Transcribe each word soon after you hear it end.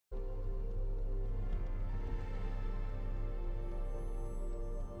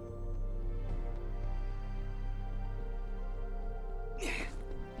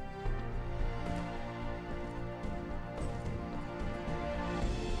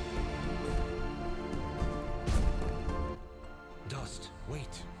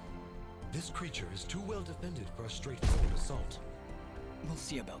creature is too well defended for a straightforward assault. We'll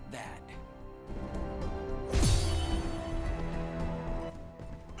see about that.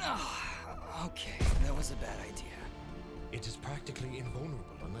 Oh, okay, that was a bad idea. It is practically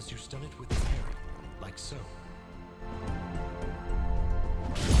invulnerable unless you stun it with a parry, like so.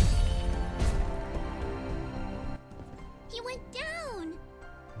 He went down!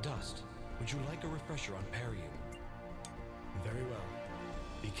 Dust, would you like a refresher on parrying? Very well.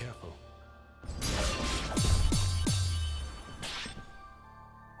 Be careful.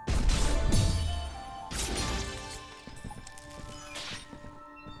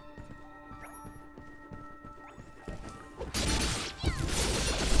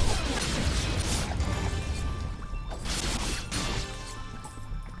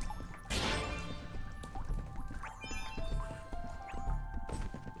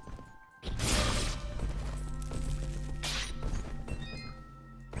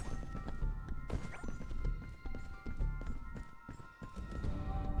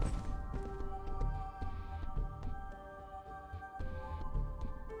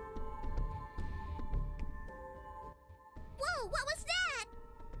 Whoa, what was that?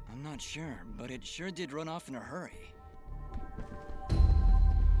 I'm not sure, but it sure did run off in a hurry.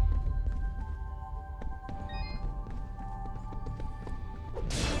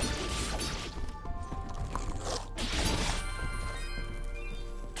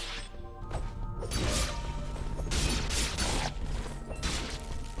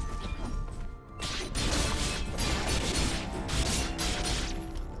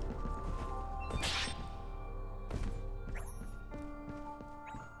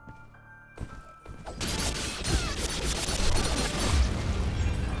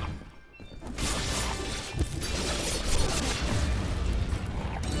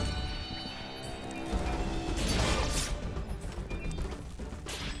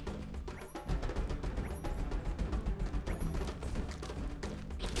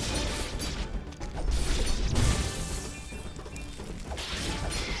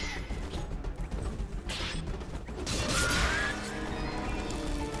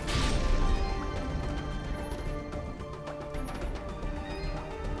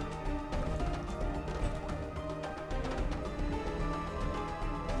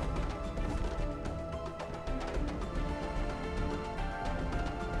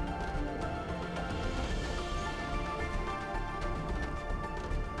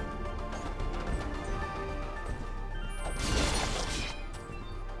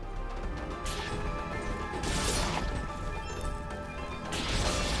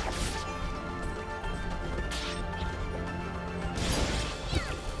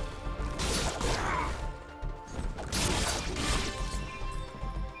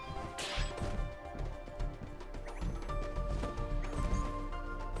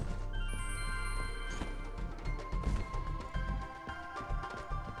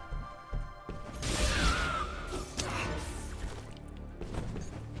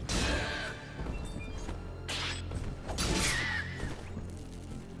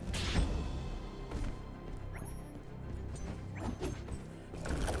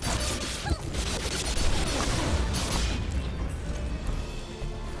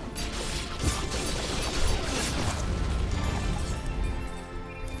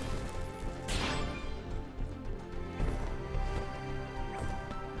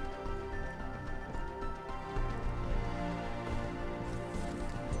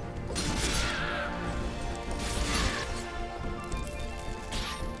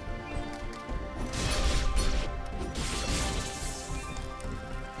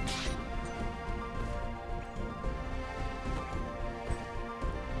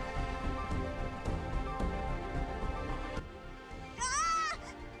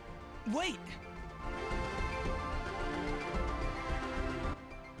 Wait!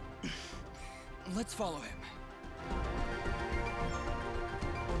 Let's follow him.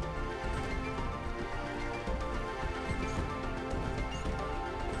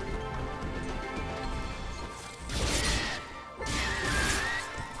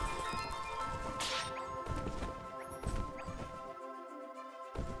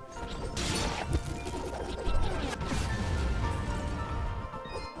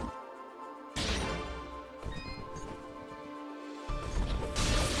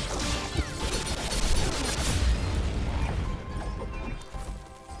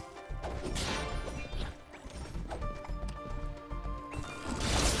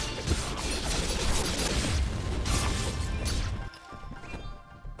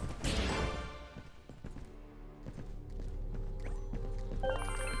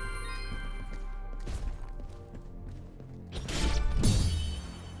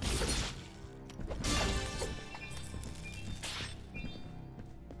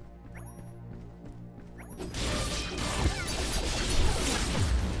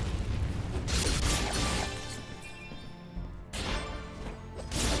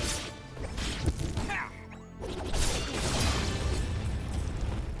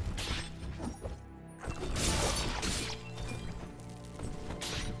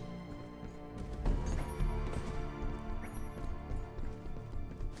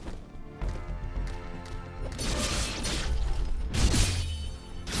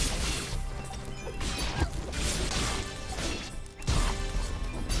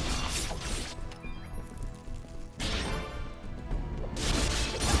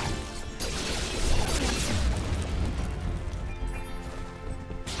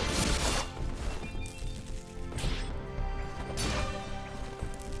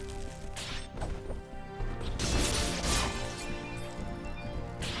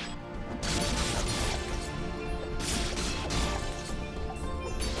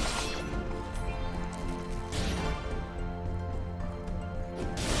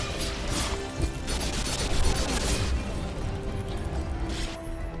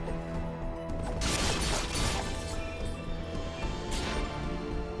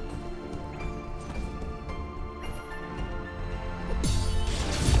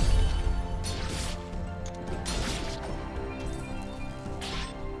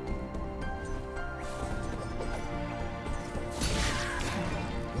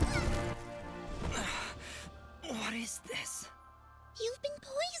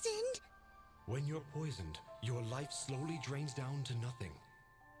 When you're poisoned, your life slowly drains down to nothing.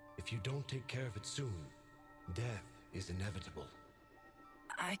 If you don't take care of it soon, death is inevitable.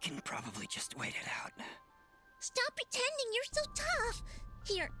 I can probably just wait it out. Stop pretending you're so tough!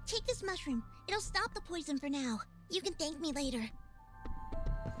 Here, take this mushroom. It'll stop the poison for now. You can thank me later.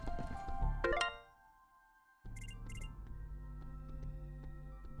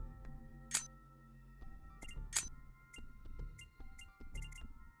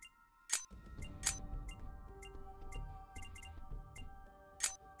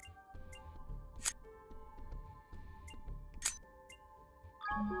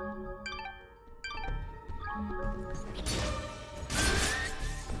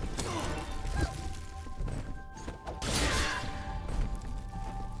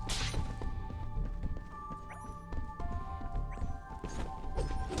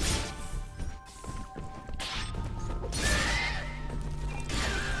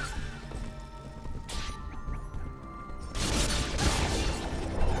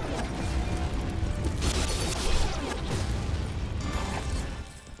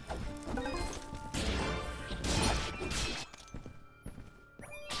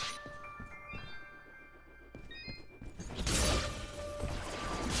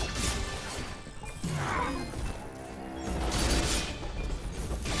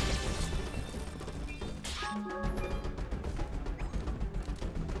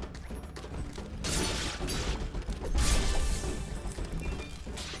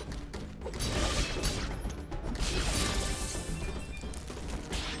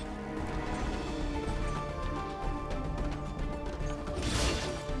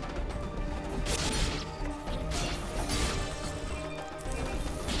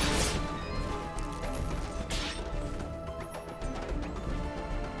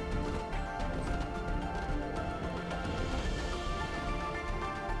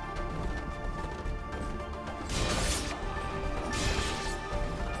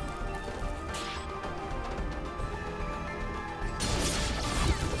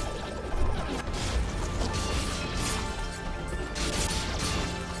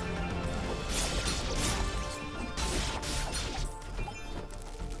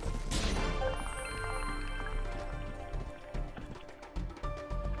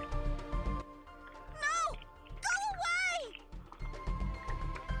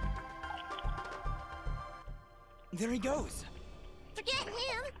 There he goes. Forget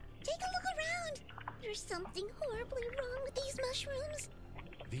him! Take a look around! There's something horribly wrong with these mushrooms.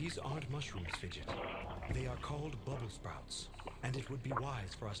 These aren't mushrooms, Fidget. They are called bubble sprouts, and it would be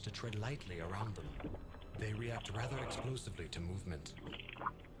wise for us to tread lightly around them. They react rather explosively to movement.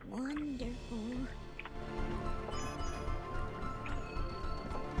 Wonderful.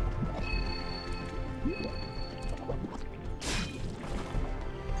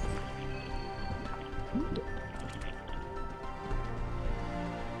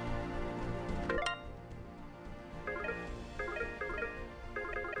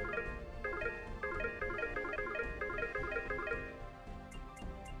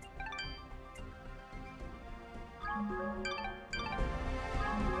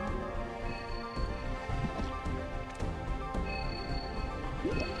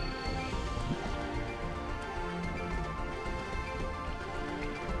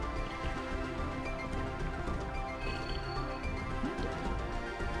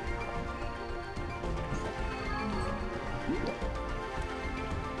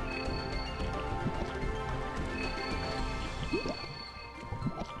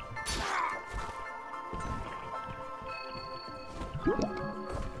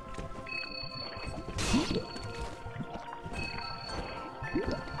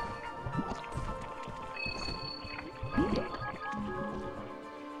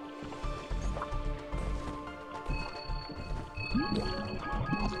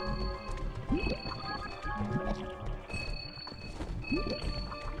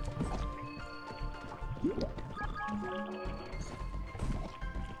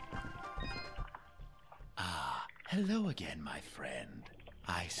 Hello again, my friend.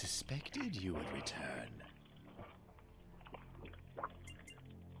 I suspected you would return.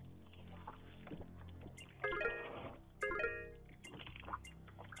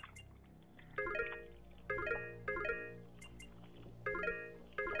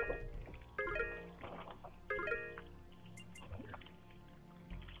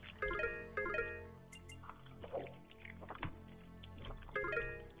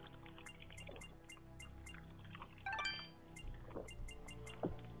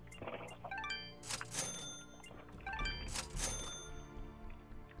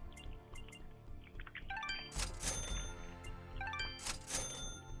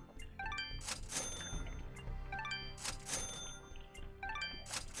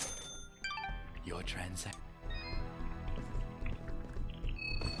 your transaction.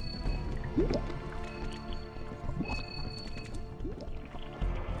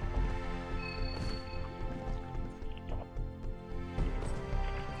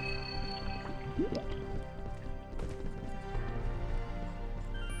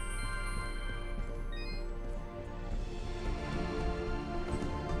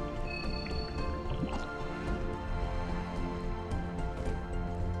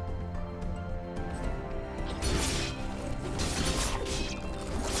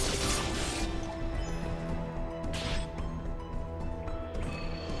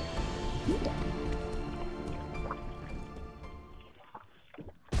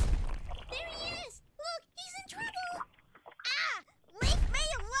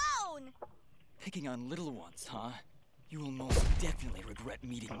 Picking on little ones, huh? You will most definitely regret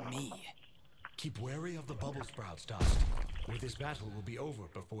meeting me. Keep wary of the bubble sprouts, Dust, or this battle will be over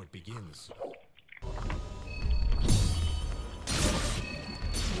before it begins.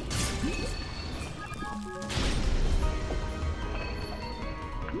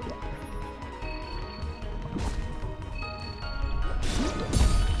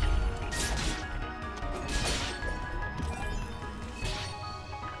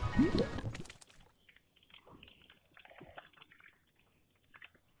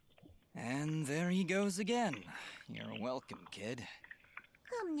 And there he goes again. You're welcome, kid.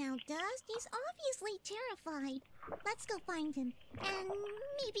 Come now, Dust. He's obviously terrified. Let's go find him, and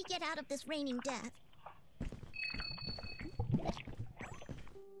maybe get out of this raining death.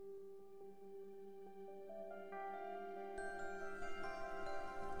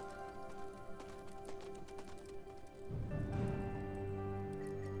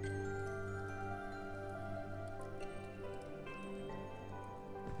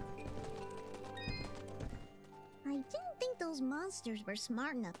 I didn't think those monsters were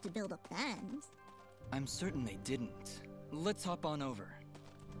smart enough to build a fence. I'm certain they didn't. Let's hop on over.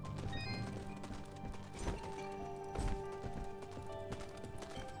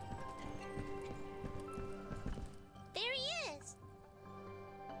 There he is!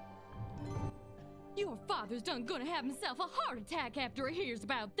 Your father's done gonna have himself a heart attack after he hears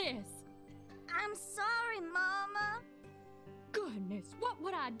about this. I'm sorry, Mama. Goodness, what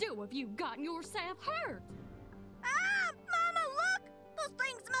would I do if you gotten yourself hurt? Ah! Mama, look! Those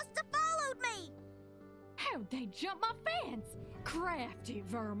things must have followed me! How'd they jump my fence? Crafty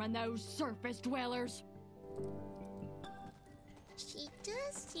vermin, those surface dwellers. She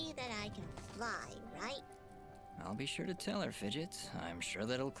does see that I can fly, right? I'll be sure to tell her, Fidget. I'm sure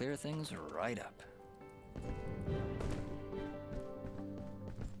that'll clear things right up.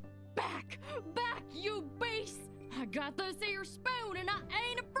 Back! Back, you beast! I got this here spoon and I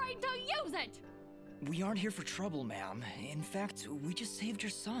ain't afraid to use it! We aren't here for trouble, ma'am. In fact, we just saved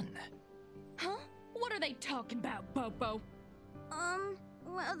your son. Huh? What are they talking about, Bobo?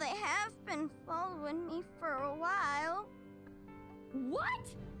 Well, they have been following me for a while.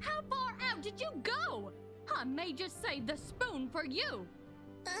 What? How far out did you go? I may just save the spoon for you.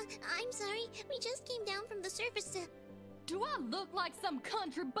 I'm sorry. We just came down from the surface to... Do I look like some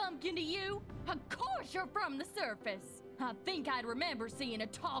country bumpkin to you? Of course you're from the surface. I think I'd remember seeing a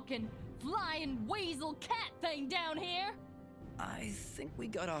talking, flying weasel cat thing down here. I think we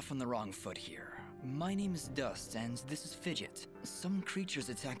got off on the wrong foot here. My name is Dust, and this is Fidget. Some creatures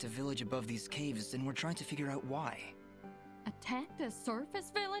attacked a village above these caves, and we're trying to figure out why. Attacked a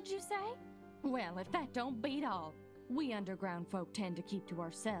surface village, you say? Well, if that don't beat all. We underground folk tend to keep to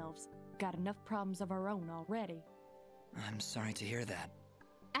ourselves. Got enough problems of our own already. I'm sorry to hear that.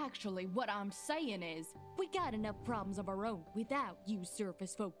 Actually, what I'm saying is, we got enough problems of our own without you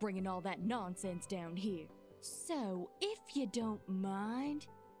surface folk bringing all that nonsense down here. So, if you don't mind...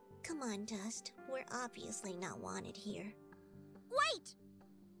 Come on, Dust. We're obviously not wanted here. Wait!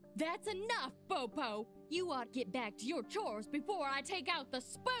 That's enough, Bopo! You ought to get back to your chores before I take out the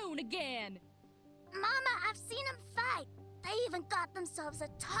spoon again! Mama, I've seen them fight. They even got themselves a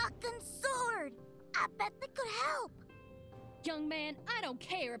talking sword. I bet they could help. Young man, I don't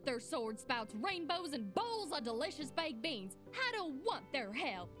care if their sword spouts rainbows and bowls of delicious baked beans. I don't want their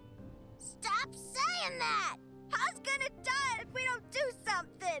help. Stop saying that! How's gonna die if we don't do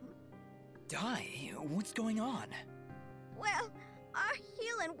something? Die? What's going on? Well, our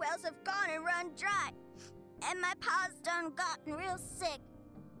healing wells have gone and run dry. And my pa's done gotten real sick.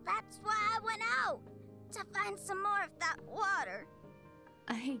 That's why I went out, to find some more of that water.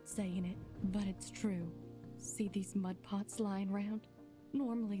 I hate saying it, but it's true. See these mud pots lying around?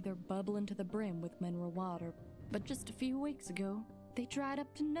 Normally they're bubbling to the brim with mineral water, but just a few weeks ago, they dried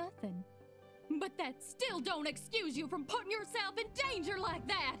up to nothing. But that still don't excuse you from putting yourself in danger like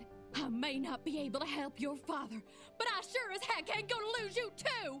that! I may not be able to help your father, but I sure as heck ain't gonna lose you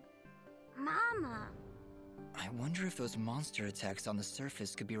too! Mama. I wonder if those monster attacks on the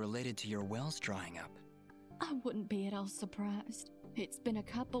surface could be related to your wells drying up. I wouldn't be at all surprised. It's been a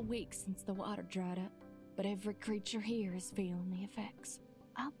couple weeks since the water dried up, but every creature here is feeling the effects.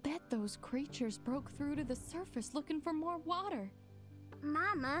 I'll bet those creatures broke through to the surface looking for more water.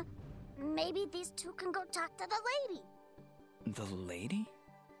 Mama, maybe these two can go talk to the lady. The lady?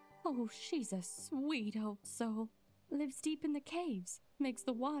 Oh, she's a sweet old soul. Lives deep in the caves, makes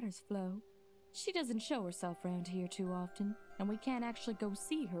the waters flow. She doesn't show herself around here too often, and we can't actually go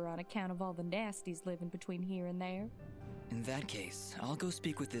see her on account of all the nasties living between here and there. In that case, I'll go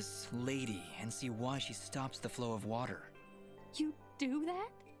speak with this lady and see why she stops the flow of water. You do that?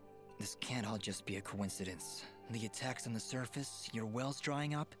 This can't all just be a coincidence. The attacks on the surface, your wells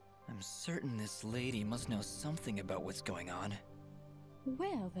drying up. I'm certain this lady must know something about what's going on.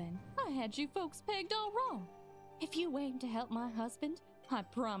 Well then, I had you folks pegged all wrong. If you aim to help my husband, I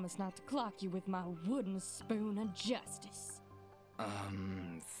promise not to clock you with my wooden spoon of justice.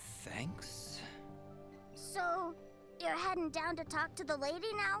 Thanks? So, you're heading down to talk to the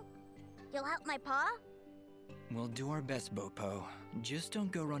lady now? You'll help my pa? We'll do our best, Bopo. Just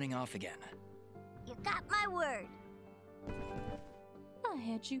don't go running off again. You got my word. I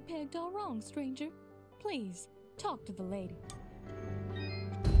had you pegged all wrong, stranger. Please, talk to the lady.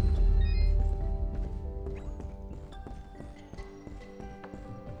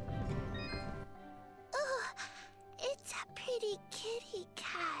 Oh, it's a pretty kitty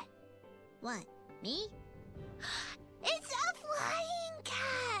cat. What, me? It's a flying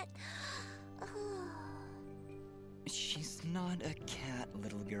cat! She's not a cat,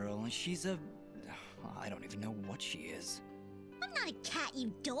 little girl. She's a... I don't even know what she is. I'm not a cat,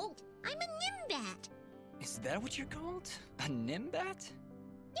 you dolt. I'm a nimbat. Is that what you're called? A nimbat?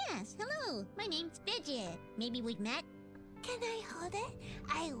 Yes, hello. My name's Fidget. Maybe we've met? Can I hold it?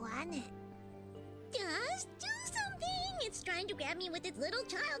 I want it. Just do something! It's trying to grab me with its little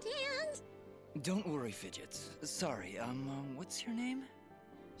child hands. Don't worry, Fidget. Sorry, what's your name?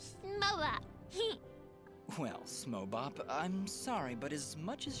 Moa. Well, Smobop, I'm sorry, but as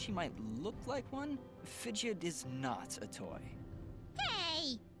much as she might look like one, Fidget is not a toy.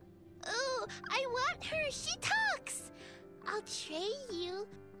 Hey! Ooh, I want her. She talks. I'll trade you.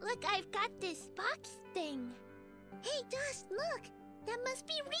 Look, I've got this box thing. Hey, Dust, look. That must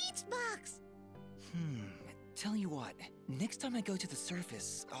be Reed's box. Tell you what, next time I go to the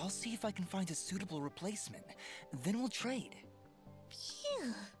surface, I'll see if I can find a suitable replacement. Then we'll trade.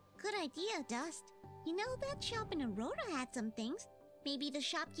 Phew. Good idea, Dust. You know, that shop in Aurora had some things. Maybe the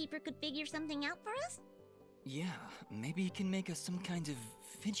shopkeeper could figure something out for us? Yeah, maybe he can make us some kind of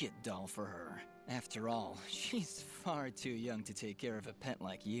fidget doll for her. After all, she's far too young to take care of a pet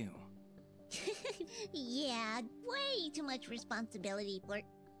like you. Yeah, way too much responsibility for...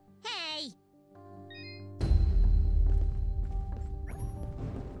 Hey!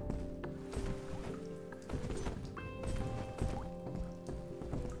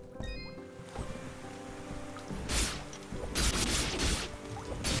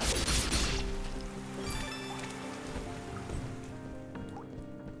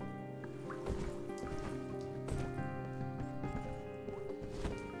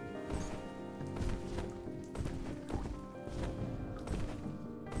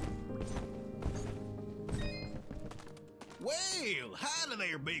 Well, howdy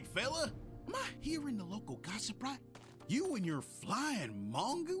there, big fella. Am I hearing the local gossip right? You and your flying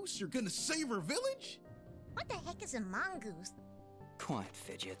mongoose are gonna save our village? What the heck is a mongoose? Quiet,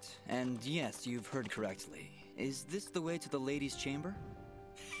 Fidget. And yes, you've heard correctly. Is this the way to the ladies' chamber?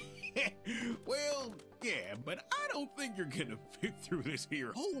 Well, yeah, but I don't think you're gonna fit through this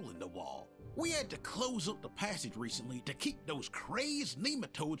here hole in the wall. We had to close up the passage recently to keep those crazed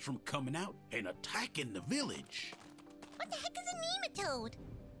nematodes from coming out and attacking the village. What the heck is a nematode?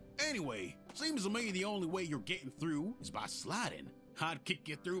 Anyway, seems to me the only way you're getting through is by sliding. I'd kick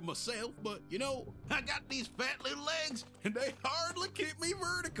you through myself, but you know, I got these fat little legs and they hardly keep me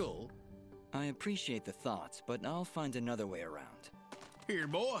vertical. I appreciate the thought, but I'll find another way around. Here,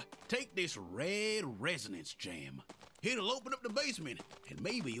 boy, take this red resonance gem. It'll open up the basement, and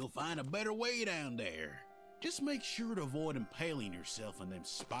maybe you'll find a better way down there. Just make sure to avoid impaling yourself on them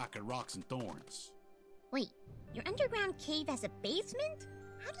spiky rocks and thorns. Wait, your underground cave has a basement?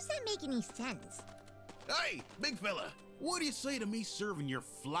 How does that make any sense? Hey, big fella, what do you say to me serving your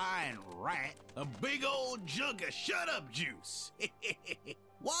flying rat a big old jug of shut-up juice?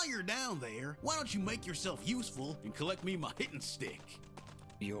 While you're down there, why don't you make yourself useful and collect me my hitting stick?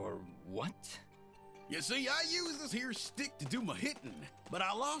 Your what? You see, I use this here stick to do my hitting, but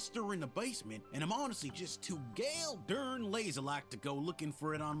I lost her in the basement, and I'm honestly just too darn lazy-like to go looking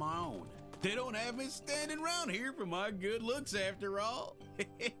for it on my own. They don't have me standing around here for my good looks after all.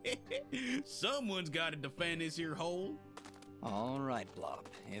 Someone's got to defend this here hole. All right, Blop.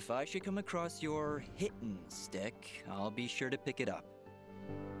 If I should come across your hittin' stick, I'll be sure to pick it up.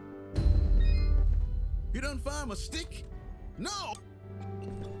 You done find my stick? No!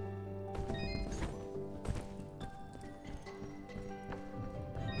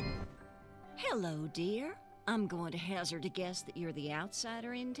 Hello, dear. I'm going to hazard a guess that you're the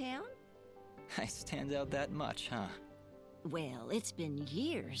outsider in town? I stand out that much, huh? Well, it's been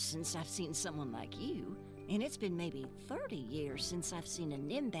years since I've seen someone like you, and it's been maybe 30 years since I've seen a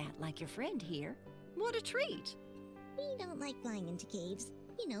nimbat like your friend here. What a treat! We don't like flying into caves.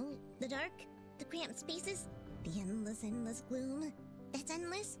 You know, the dark, the cramped spaces, the endless gloom. That's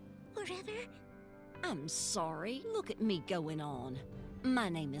endless forever. I'm sorry. Look at me going on. My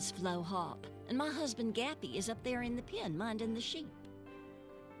name is Flo Hop, and my husband Gappy is up there in the pen minding the sheep.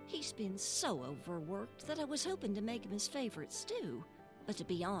 He's been so overworked that I was hoping to make him his favorite stew. But to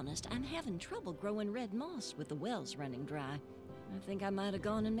be honest, I'm having trouble growing red moss with the wells running dry. I think I might have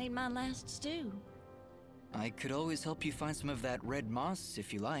gone and made my last stew. I could always help you find some of that red moss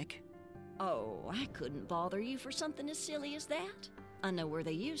if you like. Oh, I couldn't bother you for something as silly as that. I know where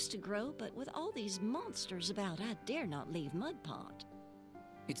they used to grow, but with all these monsters about, I dare not leave Mud Pot.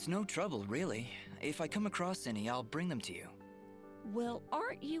 It's no trouble, really. If I come across any, I'll bring them to you. Well,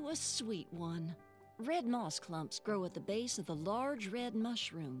 aren't you a sweet one? Red moss clumps grow at the base of the large red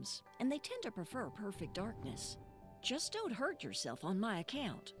mushrooms, and they tend to prefer perfect darkness. Just don't hurt yourself on my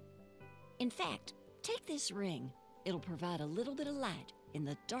account. In fact, take this ring. It'll provide a little bit of light in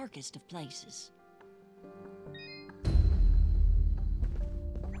the darkest of places.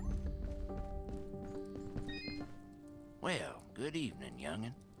 Well, good evening,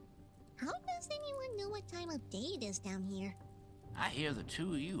 youngin'. How does anyone know what time of day it is down here? I hear the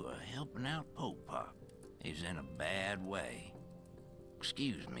two of you are helping out Poke Pop. He's in a bad way.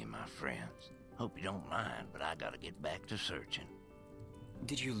 Excuse me, my friends. Hope you don't mind, but I gotta get back to searching.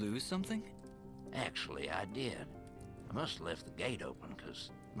 Did you lose something? Actually, I did. I must have left the gate open,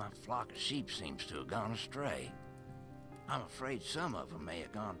 'cause my flock of sheep seems to have gone astray. I'm afraid some of them may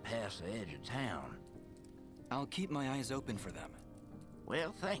have gone past the edge of town. I'll keep my eyes open for them.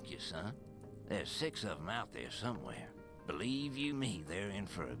 Well, thank you, son. There's 6 of them out there somewhere. Believe you me, they're in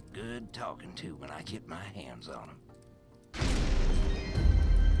for a good talking to when I get my hands on them.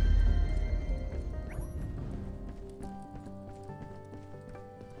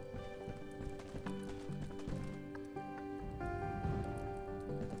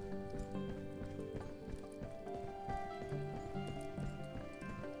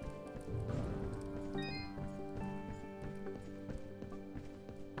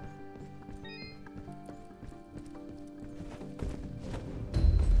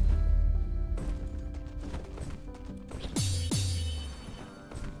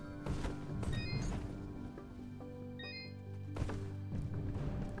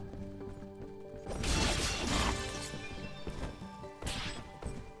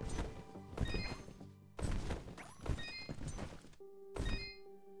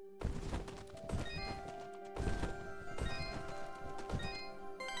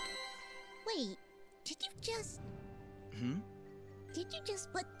 Wait, did you just... Hmm? Did you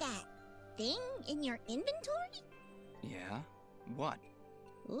just put that thing in your inventory? Yeah? What?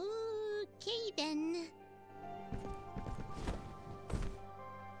 Okay then.